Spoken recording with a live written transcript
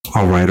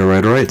All right.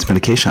 It's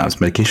medication time.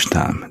 It's medication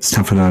time. It's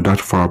time for the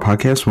Dr. Fargo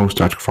podcast. I'm host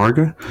Dr.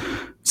 Fargo.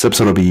 This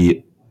episode will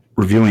be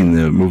reviewing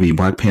the movie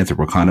Black Panther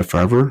Wakanda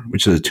Forever,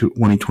 which is a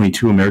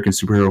 2022 American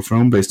superhero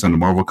film based on the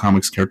Marvel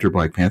Comics character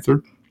Black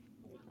Panther.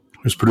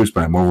 It was produced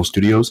by Marvel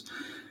Studios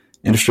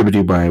and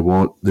distributed by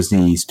Walt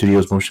Disney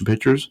Studios Motion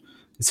Pictures.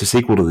 It's a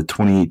sequel to the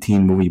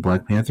 2018 movie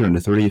Black Panther and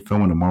the 30th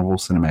film in the Marvel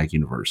Cinematic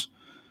Universe.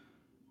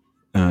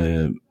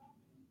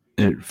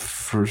 It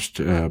first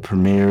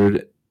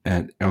premiered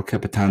at El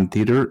Capitan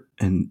Theater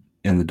and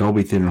the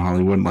Dolby Theater in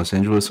Hollywood, Los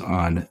Angeles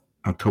on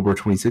October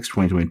 26,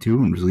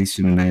 2022, and was released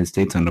in the United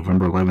States on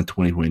November 11,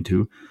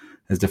 2022,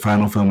 as the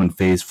final film in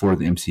Phase 4 of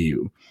the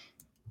MCU.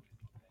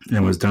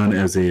 It was done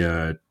as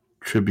a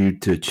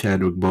tribute to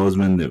Chadwick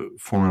Boseman, the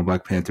former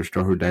Black Panther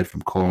star who died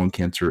from colon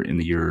cancer in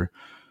the year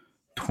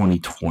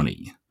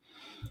 2020,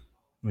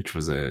 which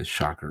was a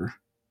shocker.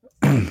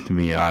 To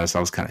be honest,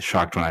 I was kind of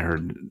shocked when I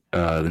heard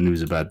the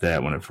news about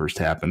that when it first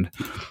happened.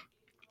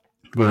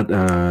 But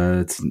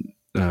it's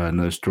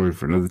another story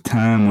for another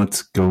time.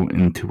 Let's go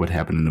into what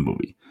happened in the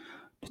movie.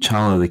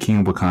 T'Challa, the king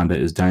of Wakanda,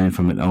 is dying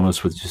from an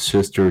illness which his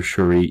sister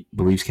Shuri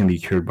believes can be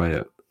cured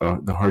by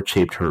the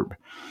heart-shaped herb.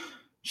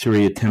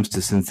 Shuri attempts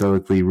to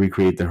synthetically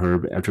recreate the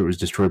herb after it was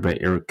destroyed by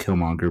Eric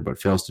Killmonger, but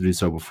fails to do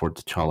so before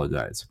T'Challa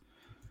dies.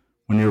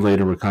 1 year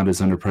later, Wakanda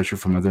is under pressure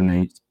from other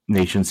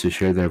nations to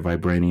share their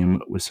vibranium,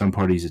 with some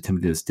parties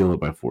attempting to steal it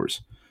by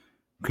force.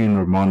 Queen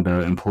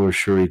Ramonda implores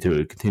Shuri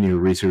to continue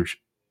her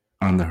research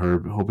on the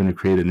herb, hoping to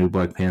create a new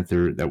Black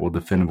Panther that will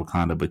defend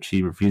Wakanda, but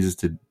she refuses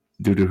to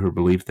due to her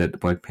belief that the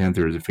Black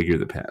Panther is a figure of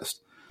the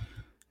past.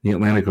 In the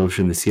Atlantic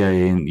Ocean, the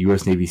CIA and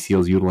U.S. Navy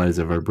SEALs utilize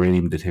a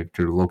vibranium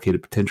detector to locate a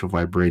potential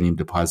vibranium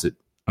deposit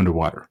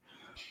underwater.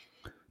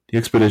 The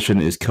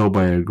expedition is killed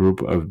by a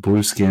group of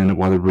blue-skinned,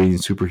 water-breathing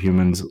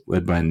superhumans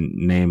led by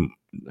Namor,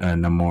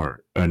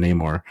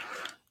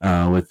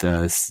 with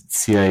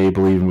CIA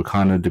believing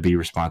Wakanda to be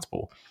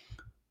responsible.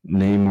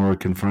 Namor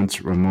confronts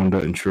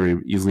Ramonda and Shuri,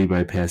 easily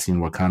bypassing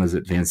Wakanda's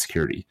advanced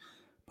security.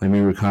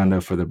 Blaming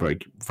Wakanda for the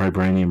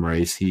vibranium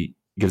race, he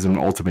gives them an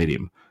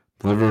ultimatum.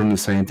 Deliver the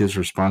scientists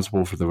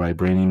responsible for the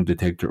vibranium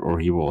detector or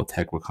he will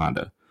attack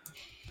Wakanda.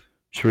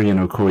 Shuri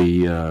and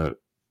Okoye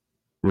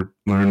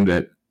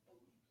learned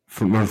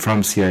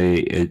from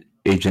CIA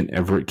agent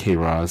Everett K.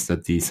 Ross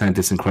that the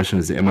scientist in question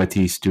is the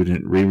MIT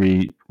student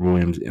Riri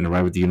Williams and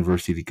arrive at the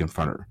university to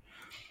confront her.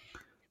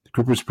 The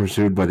group was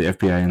pursued by the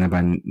FBI and then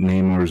by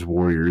Namor's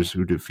warriors,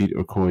 who defeat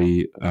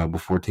Okoye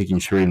before taking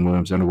Shuri and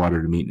Williams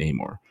underwater to meet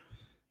Namor.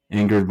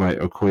 Angered by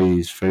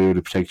Okoye's failure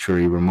to protect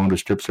Shuri, Ramonda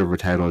strips her of her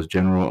title as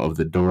general of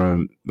the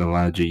Dora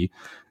Milaje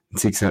and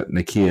seeks out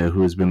Nakia,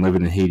 who has been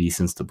living in Haiti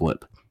since the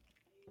blip.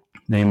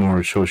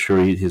 Namor shows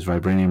Shuri his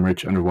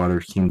vibranium-rich underwater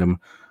kingdom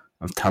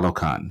of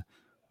Talokan,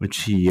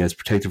 which he has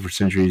protected for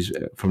centuries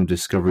from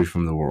discovery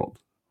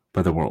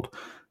by the world.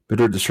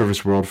 Bitter at the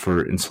surface world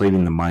for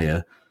enslaving the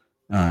Maya,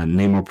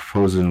 Namor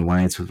proposes an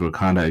alliance with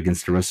Wakanda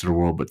against the rest of the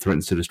world, but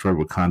threatens to destroy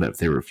Wakanda if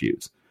they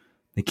refuse.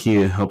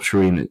 Nakia helps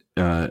Shuri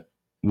and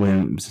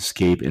Williams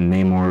escape, and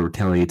Namor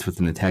retaliates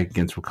with an attack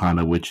against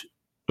Wakanda,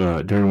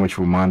 during which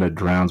Ramonda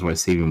drowns while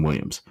saving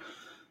Williams.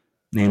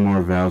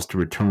 Namor vows to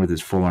return with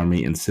his full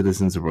army, and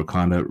citizens of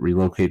Wakanda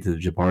relocate to the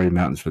Jabari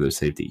Mountains for their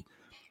safety.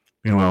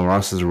 Meanwhile,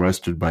 Ross is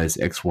arrested by his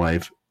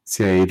ex-wife,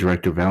 CIA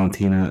Director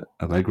Valentina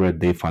Allegra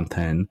de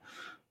Fontaine,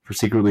 for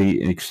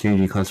secretly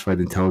exchanging classified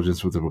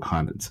intelligence with the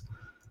Wakandans.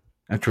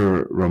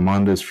 After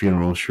Ramonda's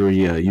funeral, Shuri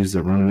used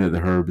the remnant of the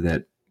herb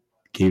that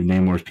gave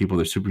Namor's people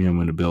their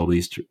superhuman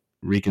abilities to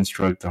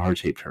reconstruct the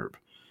heart-shaped herb.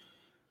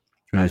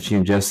 She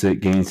ingests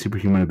it, gaining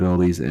superhuman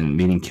abilities, and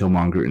meeting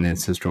Killmonger in the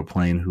ancestral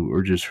plane, who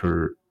urges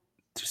her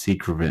to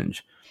seek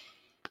revenge.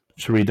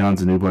 Shuri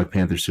dons a new Black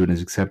Panther suit and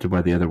is accepted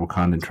by the other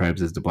Wakandan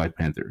tribes as the Black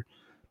Panther.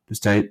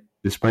 Despite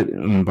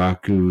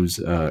M'Baku's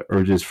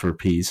urges for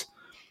peace,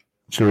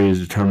 Shuri is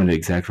determined to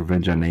exact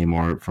revenge on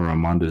Namor for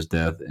Ramonda's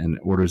death and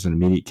orders an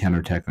immediate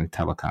counterattack on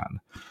Talokan.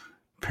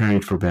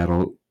 Preparing for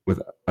battle, with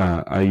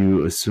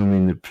Ayu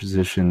assuming the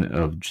position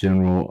of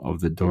general of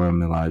the Dora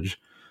Milaje,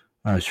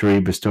 Shuri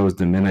bestows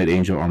the Midnight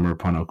Angel armor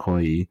upon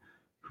Okoye,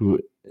 who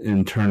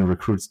in turn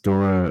recruits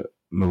Dora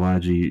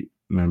Milaje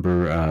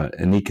member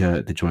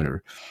Anika to join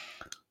her.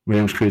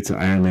 Williams creates an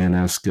Iron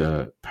Man-esque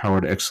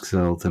powered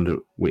exoskeleton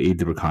to aid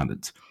the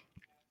Wakandans.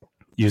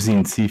 Using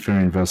a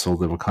seafaring vessel,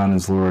 the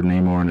Wakandans lure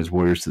Namor and his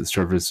warriors to the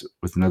surface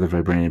with another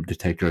vibranium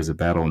detector as a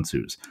battle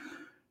ensues.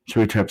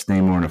 Shuri traps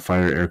Namor in a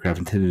fighter aircraft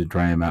intended to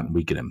dry him out and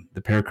weaken him.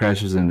 The pair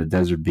crashes in a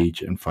desert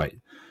beach and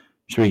fight.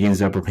 Shuri gains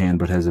the upper hand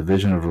but has a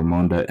vision of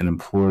Ramonda and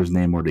implores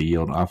Namor to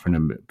yield, offering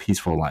him a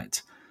peaceful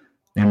alliance.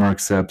 Namor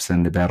accepts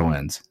and the battle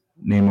ends.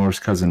 Namor's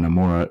cousin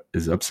Namora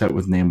is upset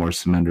with Namor's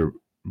surrender,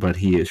 but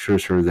he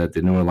assures her that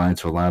the new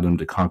alliance will allow them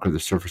to conquer the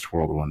surface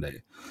world one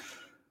day.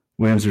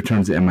 Williams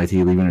returns to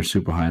MIT, leaving her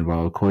suit behind,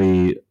 while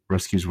Okoye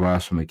rescues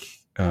Ross from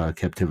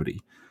captivity.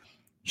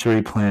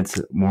 Shuri plants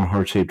more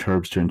heart-shaped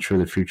herbs to ensure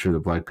the future of the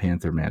Black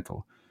Panther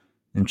mantle.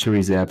 In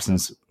Shuri's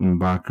absence,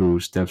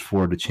 M'Baku steps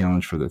forward to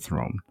challenge for the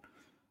throne.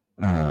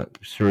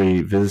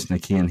 Shuri visits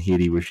Nakia in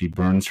Haiti, where she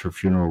burns her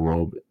funeral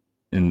robe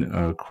in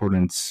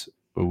accordance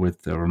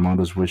with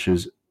Ramonda's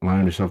wishes,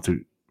 allowing herself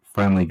to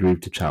finally grieve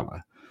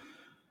T'Challa.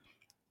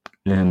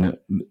 In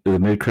the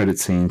mid-credit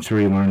scene,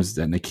 Shuri learns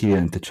that Nakia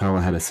and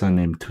T'Challa had a son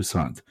named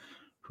Toussaint,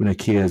 who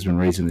Nakia has been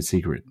raising in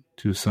secret.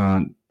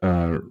 Toussaint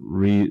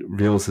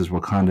reveals his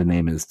Wakanda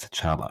name as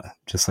T'Challa,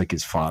 just like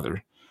his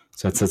father.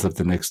 So that sets up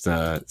the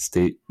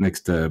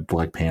next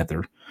Black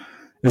Panther.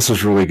 This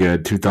was really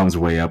good. 2 thumbs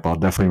way up. I'll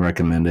definitely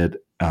recommend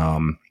it. I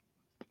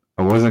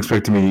wasn't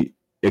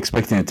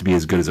expecting it to be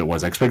as good as it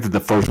was. I expected the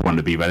first one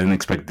to be, but I didn't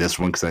expect this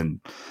one because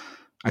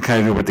I kind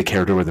of knew what the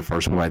character with the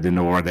first one. But I didn't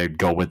know where they'd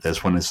go with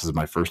this one. This is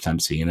my first time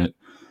seeing it,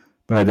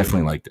 but I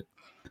definitely liked it.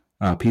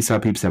 Peace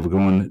out, peeps. Have a good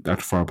one.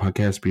 Dr. Farrell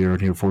Podcast. Be right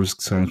here for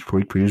science per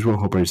week per usual.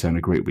 Hope everybody's having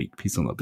a great week. Peace and love.